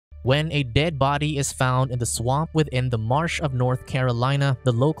When a dead body is found in the swamp within the marsh of North Carolina,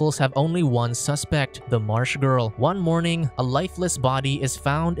 the locals have only one suspect, the Marsh Girl. One morning, a lifeless body is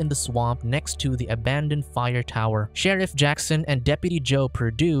found in the swamp next to the abandoned fire tower. Sheriff Jackson and Deputy Joe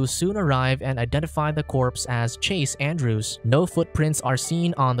Perdue soon arrive and identify the corpse as Chase Andrews. No footprints are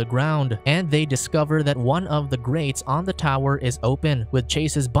seen on the ground, and they discover that one of the grates on the tower is open, with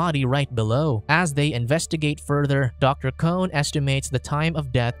Chase's body right below. As they investigate further, Dr. Cohn estimates the time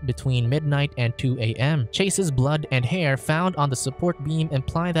of death between midnight and 2 a.m. Chase's blood and hair found on the support beam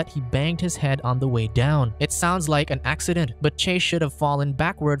imply that he banged his head on the way down. It sounds like an accident, but Chase should have fallen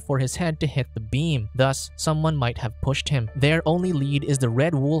backward for his head to hit the beam. Thus, someone might have pushed him. Their only lead is the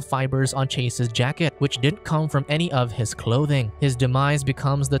red wool fibers on Chase's jacket, which didn't come from any of his clothing. His demise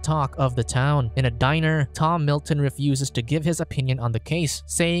becomes the talk of the town. In a diner, Tom Milton refuses to give his opinion on the case,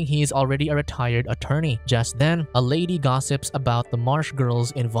 saying he's already a retired attorney. Just then, a lady gossips about the Marsh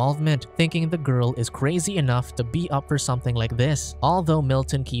Girl's involvement, thinking the girl is crazy enough to be up for something like this. Although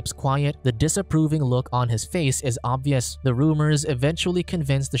Milton keeps quiet, the disapproving look on his face is obvious. The rumors eventually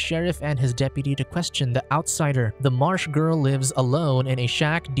convince the sheriff and his deputy to question the outsider. The Marsh Girl lives alone in a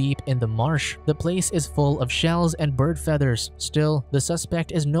shack deep in the marsh. The place is full of shells and bird feathers. Still, the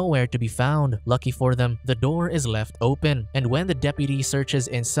suspect is nowhere to be found. Lucky for them, the door is left open, and when the deputy searches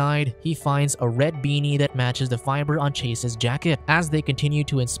inside, he finds a red beanie that matches the fiber on Chase's jacket. As they continue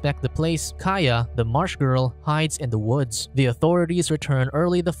to inspect the place, Kaya, the Marsh Girl, hides in the woods. The authorities return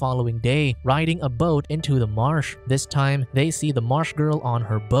early the following day, riding a boat into the marsh. This time, they see the Marsh Girl on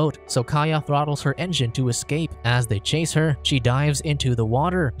her boat, so Kaya throttles her engine to escape. As they chase her, she dives into the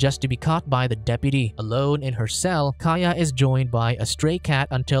water, just to be caught by the deputy. Alone in her cell, Kaya is joined by a stray cat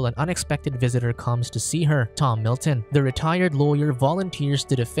until an unexpected visitor comes to see her, Tom Milton. The retired lawyer volunteers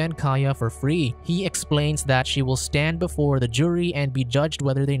to defend Kaya for free. He explains that she will stand before the jury and be judged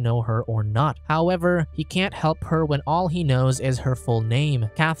whether they know her or not. However, he can't help her when all he knows is her full name,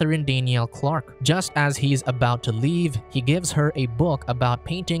 Catherine Danielle Clark. Just as he's about to leave, he gives her a book about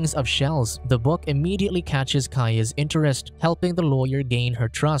paintings of shells. The book immediately catches Kaya's interest, helping the lawyer gain her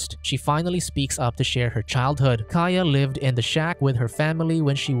trust. She finally speaks up to share her childhood. Kaya lived in the shack with her family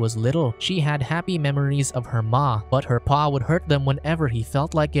when she was little. She had happy memories of her ma, but her pa would hurt them whenever he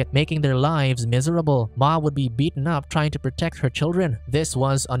felt like it, making their lives miserable. Ma would be beaten up trying to protect her children. This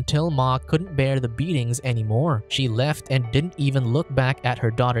was until Ma couldn't bear the beatings anymore. She left and didn't even look back at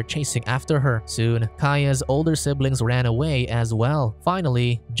her daughter chasing after her. Soon, Kaya's older siblings ran away as well.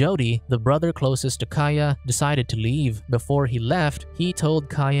 Finally, Jody, the brother closest to Kaya, decided to leave. Before he left, he told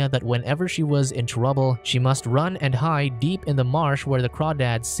Kaya that whenever she was in trouble, she must run and hide deep in the marsh where the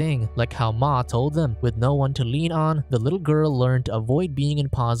crawdads sing, like how Ma told them. With no one to lean on, the little girl learned to avoid being in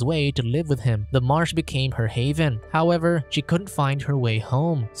Pa's way to live with him. The marsh became her haven. However, she couldn't find her way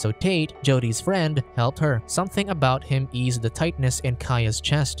home, so Tate, Jody's friend, helped her. Something about him eased the tightness in Kaya's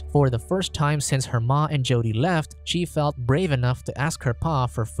chest. For the first time since her ma and Jody left, she felt brave enough to ask her pa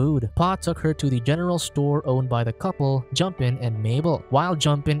for food. Pa took her to the general store owned by the couple, Jumpin and Mabel. While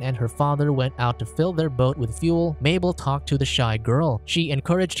Jumpin and her father went out to fill their boat with fuel, Mabel talked to the shy girl. She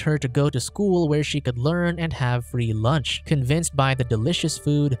encouraged her to go to school where she could learn and have free lunch. Convinced by the delicious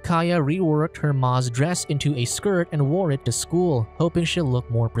food, Kaya reworked her ma's dress into a skirt and wore it to school, hoping she'll look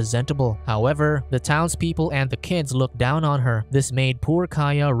more presentable. However, the townspeople and the kids looked down on her. This made poor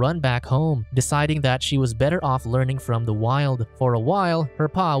Kaya run back home, deciding that she was better off learning from the wild. For a while, her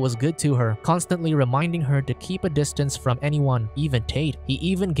pa was good to her, constantly reminding her to keep a distance from anyone, even Tate. He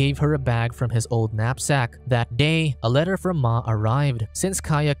even gave her a bag from his old knapsack. That day, a letter from Ma arrived. Since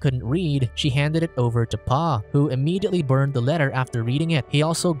Kaya couldn't read, she handed it over to Pa, who immediately burned the letter after reading it. He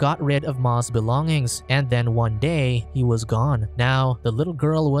also got rid of Ma's belongings, and then one day, he was gone. Now, the little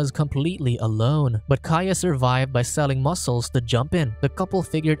girl was completely alone, but Kaya survived by selling mussels to Jumpin. The couple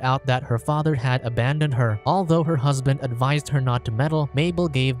figured out that her father had abandoned her. Although her husband advised her not to meddle, Mabel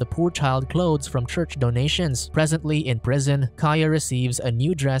gave the poor child clothes from church donations. Presently in prison, Kaya receives a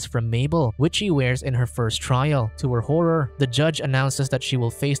new dress from Mabel, which she wears in her first trial. To her horror, the judge announces that she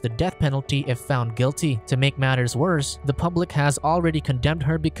will face the death penalty if found guilty. To make matters worse, the public has already condemned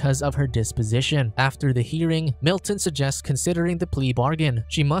her because of her disposition. After the hearing, Milton suggests considering the plea bargain.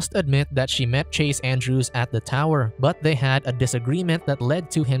 She must admit that she met Chase Andrews at the tower, but they had a disagreement that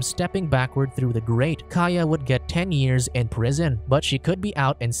led to him stepping backward through the grate. Kaya would get 10 years in prison, but she could be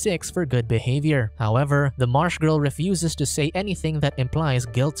out in 6 for good behavior. However, the Marsh girl refuses to say anything that implies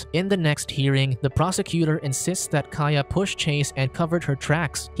guilt. In the next hearing, the prosecutor insists that Kaya pushed Chase and covered her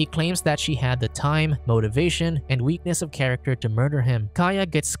tracks. He claims that she had the time, motivation, and weakness of character to murder him. Kaya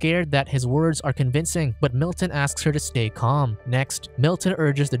gets scared that his words are convincing, but Milton asks her to stay calm. Next, Milton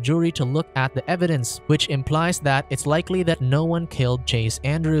urges the jury to look at the evidence, which implies that it's likely that no one killed Chase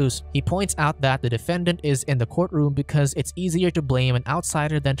Andrews. He points out that the defendant is in the courtroom because it's easier to blame an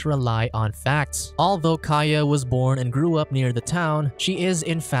outsider than to rely on facts. Although Kaya was born and grew up near the town, she is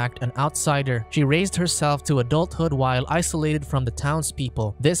in fact an outsider. She raised herself to adulthood while isolated from the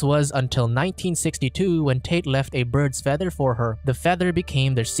townspeople. This was until 1962 when Tate left a bird's feather for her. The feather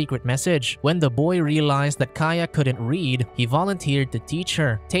became their secret message. When the boy realized that Kaya couldn't read, he volunteered to teach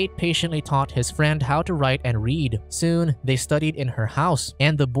her. Tate patiently taught his friend how to write and read. Soon, they studied in her house,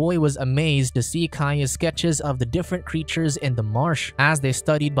 and the boy was amazed to see Kaya's sketches of the different creatures in the marsh. As they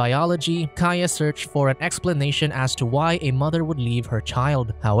studied biology, Kaya searched for an explanation as to why a mother would leave her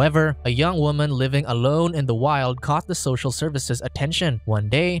child. However, a young woman living alone in the wild caught the social services' attention. One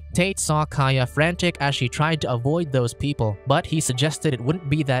day, Tate saw Kaya frantic as she tried to avoid those people, but he suggested it wouldn't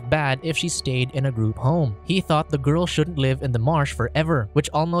be that bad if she stayed in a group home. He thought the girl shouldn't live in the marsh forever, which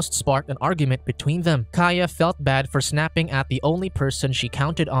almost sparked an argument between them. Kaya felt bad for snapping at the only person she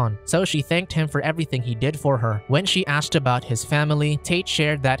counted on, so she thanked him for everything he did for her. When she asked about his family, Tate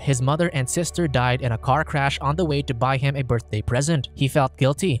shared that his mother and sister died in a car crash on the way to buy him a birthday present. He felt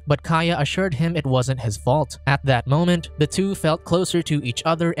guilty, but Kaya assured him it wasn't his fault. At that moment, the two felt closer to each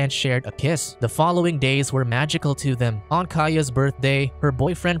other and shared a kiss. The following days were magical to them. On Kaya's birthday, her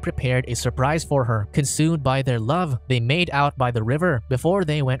boyfriend prepared a surprise for her. Consumed by their love, they made out by the river. Before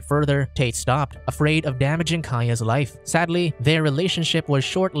they went further, Tate stopped, afraid of damaging Kaya's life. Sadly, their relationship was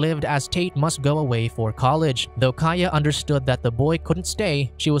short-lived as Tate must go away for college. Though Kaya understood that the boy couldn't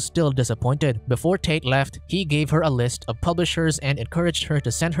stay, she was still disappointed. Before Tate left, he gave her a list of publishers and encouraged her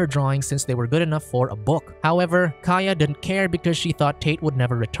to send her drawings since they were good enough for a book. However, Kaya didn't care because she thought Tate would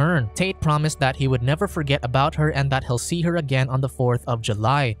never return. Tate promised that he would never forget about her and that he'll see her again on the 4th of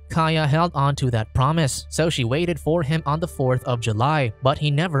July. Kaya held on to that promise, so she waited for him on the 4th of July, but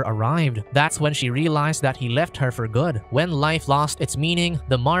he never arrived. That's when she realized that he left her for good. When life lost its meaning,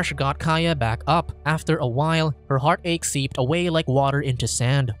 the marsh got Kaya back up. After a while, her heartache seeped away like water into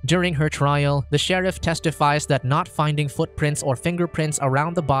sand. During her trial, the sheriff testifies that not finding footprints or fingerprints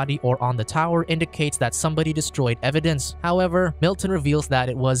around the body or on the tower indicates that somebody destroyed evidence. However, Milton reveals that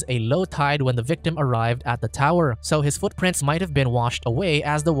it was a low tide when the victim arrived at the tower, so his footprints might have been washed away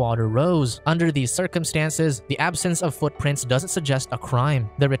as the water rose. Under these circumstances, the absence of footprints doesn't suggest a crime.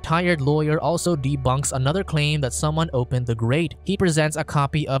 The retired lawyer also debunks another claim that someone opened the grate. He presents a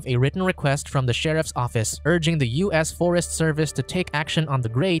copy of a written request from the sheriff's office, urging the U.S. Forest Service to take action on the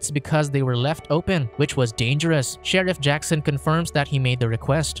grates because they were left open, which was dangerous. Sheriff Jackson confirms that he made the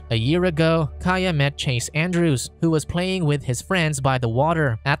request. A year ago, Kaya met Chase Andrews, who was playing with his friends by the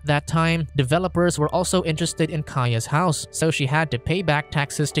water. At that time, developers were also interested in Kaya's house, so she had to pay back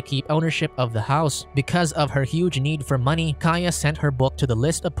taxes to keep ownership of the house. Because of her huge need for money, Kaya sent her book to the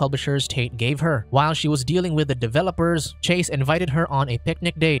list of publishers Tate gave her. While she was dealing with the developers, Chase invited her on a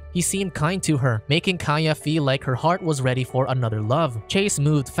picnic date. He seemed kind to her, making Kaya feel like her heart was ready for another love. Chase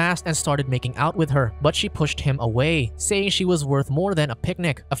moved fast and started making out with her, but she pushed him away, saying she was worth more than a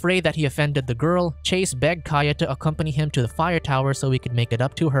picnic. Afraid that he offended the girl, Chase begged Kaya to accompany him to the fire tower so he could make it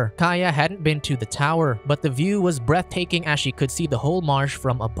up to her. Kaya hadn't been to the tower, but the view was breathtaking as she could see the whole marsh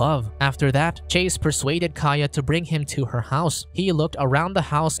from above. After that, Chase persuaded Kaya to bring him to her house. He looked around the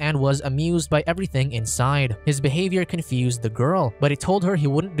house and was amused by everything inside. His behavior confused the girl, but he told her he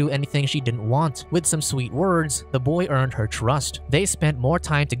wouldn't do anything she didn't want. With some sweet words, the boy earned her trust. They spent more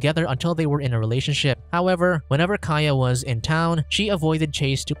time together until they were in a relationship. However, whenever Kaya was in town, she avoided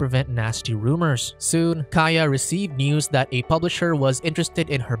Chase to prevent nasty rumors. Soon, Kaya received news that a publisher was interested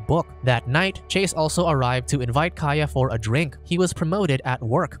in her book. That night, Chase also arrived to invite Kaya for a drink. He was promoted at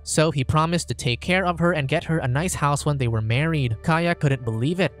work, so he promised to take care of her and get her a nice house when they were married. Kaya couldn't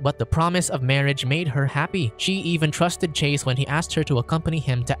believe it, but the promise of marriage made her happy. She even trusted Chase when he asked her to accompany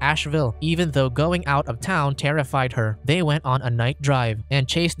him to Asheville, even though going out of town terrified her. They went on a night drive, and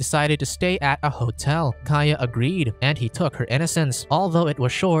Chase decided to stay at a hotel. Kaya agreed, and he took her innocence, although it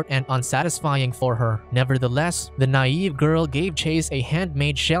was short and unsatisfying for her. Nevertheless, the naive girl gave Chase a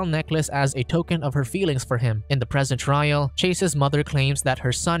handmade shell necklace as a token of her feelings for him. In the present trial, Chase's mother claims that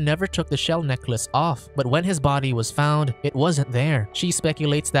her son never took the shell necklace off, but when his body was found, it wasn't there. She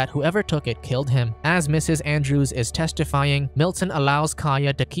speculates that whoever took it killed him. As Mrs. Andrews is testifying, Milton allows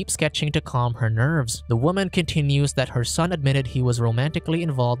Kaya to keep sketching to calm her nerves. The woman continues that her son admitted he was romantically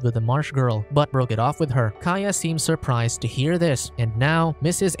involved with the marsh girl, but broke it off with her. Kaya seems surprised to hear this, and now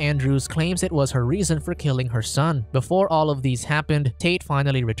Mrs. Andrews claims it was her reason for killing her son. Before all of these happened, Tate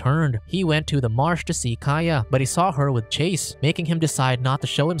finally returned. He went to the marsh to see Kaya, but he saw her with Chase, making him decide not to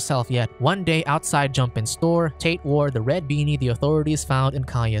show himself yet. One day outside Jumpin's store, Tate wore the the red beanie the authorities found in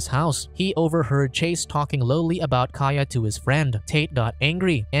Kaya's house. He overheard Chase talking lowly about Kaya to his friend. Tate got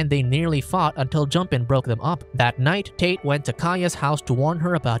angry, and they nearly fought until Jumpin broke them up. That night, Tate went to Kaya's house to warn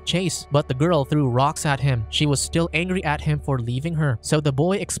her about Chase, but the girl threw rocks at him. She was still angry at him for leaving her, so the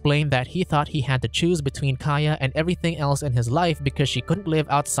boy explained that he thought he had to choose between Kaya and everything else in his life because she couldn't live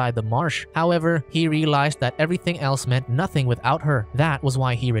outside the marsh. However, he realized that everything else meant nothing without her. That was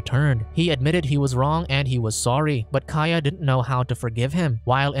why he returned. He admitted he was wrong and he was sorry, but Kaya didn't know how to forgive him.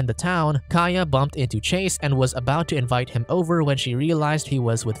 While in the town, Kaya bumped into Chase and was about to invite him over when she realized he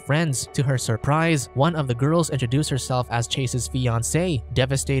was with friends. To her surprise, one of the girls introduced herself as Chase's fiancée.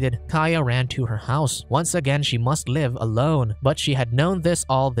 Devastated, Kaya ran to her house. Once again, she must live alone, but she had known this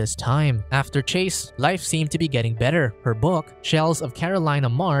all this time. After Chase, life seemed to be getting better. Her book, Shells of Carolina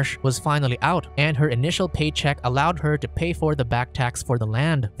Marsh, was finally out, and her initial paycheck allowed her to pay for the back tax for the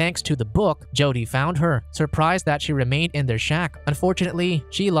land. Thanks to the book, Jody found her, surprised that she remained in their shack. Unfortunately,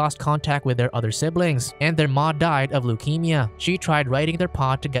 she lost contact with their other siblings, and their ma died of leukemia. She tried writing their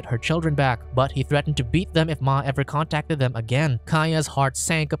pa to get her children back, but he threatened to beat them if ma ever contacted them again. Kaya's heart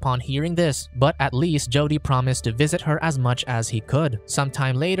sank upon hearing this, but at least Jody promised to visit her as much as he could.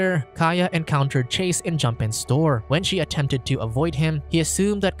 Sometime later, Kaya encountered Chase in Jumpin's store. When she attempted to avoid him, he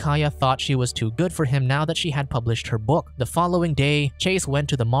assumed that Kaya thought she was too good for him now that she had published her book. The following day, Chase went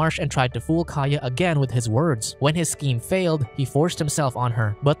to the marsh and tried to fool Kaya again with his words. When his scheme failed, he forced himself on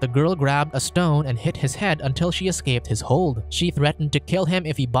her, but the girl grabbed a stone and hit his head until she escaped his hold. She threatened to kill him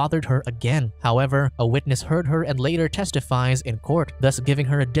if he bothered her again. However, a witness heard her and later testifies in court, thus giving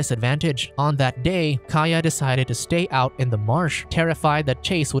her a disadvantage. On that day, Kaya decided to stay out in the marsh, terrified that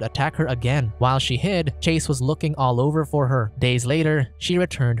Chase would attack her again. While she hid, Chase was looking all over for her. Days later, she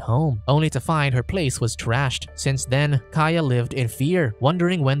returned home, only to find her place was trashed. Since then, Kaya lived in fear,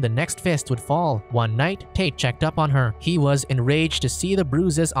 wondering when the next fist would fall. One night, Tate checked up on her. He was enraged to see the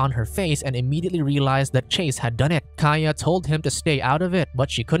bruises on her face and immediately realized that Chase had done it. Kaya told him to stay out of it, but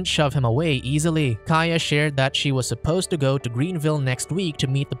she couldn't shove him away easily. Kaya shared that she was supposed to go to Greenville next week to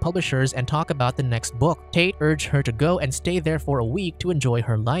meet the publishers and talk about the next book. Tate urged her to go and stay there for a week to enjoy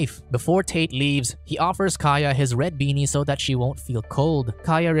her life. Before Tate leaves, he offers Kaya his red beanie so that she won't feel cold.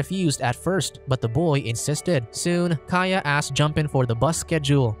 Kaya refused at first, but the boy insisted. Soon, Kaya asked Jumpin for the bus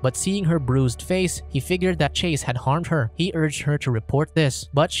schedule, but seeing her bruised face, he figured that Chase had harmed her. He urged her to report this,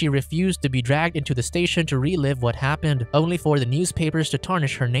 but she refused to be dragged into the station to relive what happened, only for the newspapers to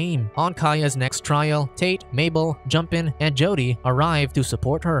tarnish her name. On Kaya's next trial, Tate, Mabel, Jumpin, and Jody arrived to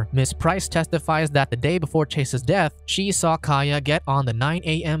support her. Miss Price testifies that the day before Chase's death, she saw Kaya get on the 9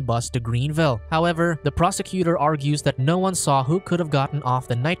 a.m. bus to Greenville. However, the prosecutor argues that no one saw who could have gotten off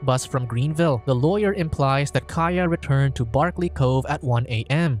the night bus from Greenville. The lawyer implies that Kaya returned to Barkley Cove at 1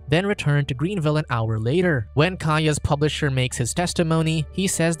 a.m., then returned to Greenville an hour later. When Kaya's publisher makes his testimony, he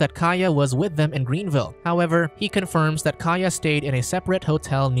says that Kaya was with them in Greenville. However, he confirms that Kaya stayed in a separate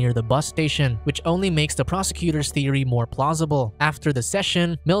hotel near the bus station, which only makes the prosecutor's theory more plausible. After the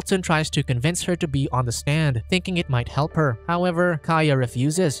session, Milton tries to convince her to be on the stand, thinking it might help her. However, Kaya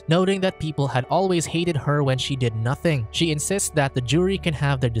refuses, noting that people had always hated her when she did nothing. She insists that the jury can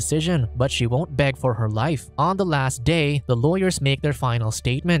have their decision, but she won't beg for her life. On the last day, the lawyers make their final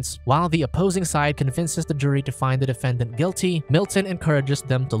statements. While the opposing side convinces the jury to find the defendant guilty, Milton encourages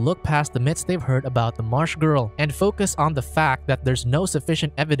them to look past the myths they've heard about the Marsh girl and focus on the fact that there's no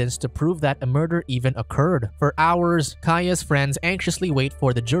sufficient evidence to prove that a murder even occurred. For hours, Kaya's friends anxiously wait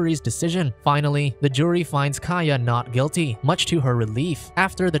for the jury's decision. Finally, the jury finds Kaya not guilty, much to her relief.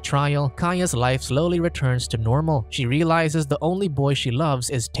 After the trial, Kaya's life slowly returns to normal. She realizes the only boy she loves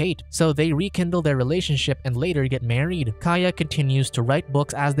is Tate, so they rekindle their relationship and later get married. Kaya continues to write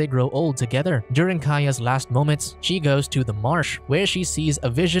books as they grow old together. During Kaya's last moments, she goes to the marsh, where she sees a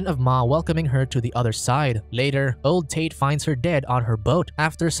vision of Ma welcoming her to the other side. Later, old Tate finds her dead on her boat.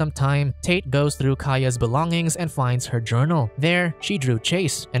 After some time, Tate goes through Kaya's belongings and finds her journal. There, she drew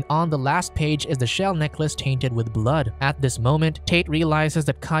Chase, and on the last page is the shell necklace tainted with blood. At this moment, Tate realizes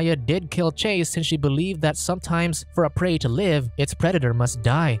that Kaya did kill Chase since she believed that sometimes, for a prey to live, its predator must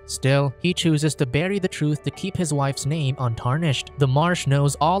die. Still, he chooses to bury the truth to keep his wife's name untarnished. The marsh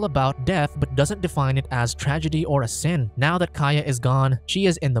knows all about death but doesn't define it as tragedy or a sin. Now that Kaya is gone, she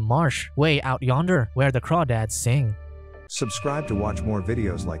is in the marsh, way out yonder, where the crawdads sing. Subscribe to watch more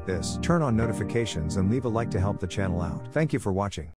videos like this, turn on notifications and leave a like to help the channel out. Thank you for watching.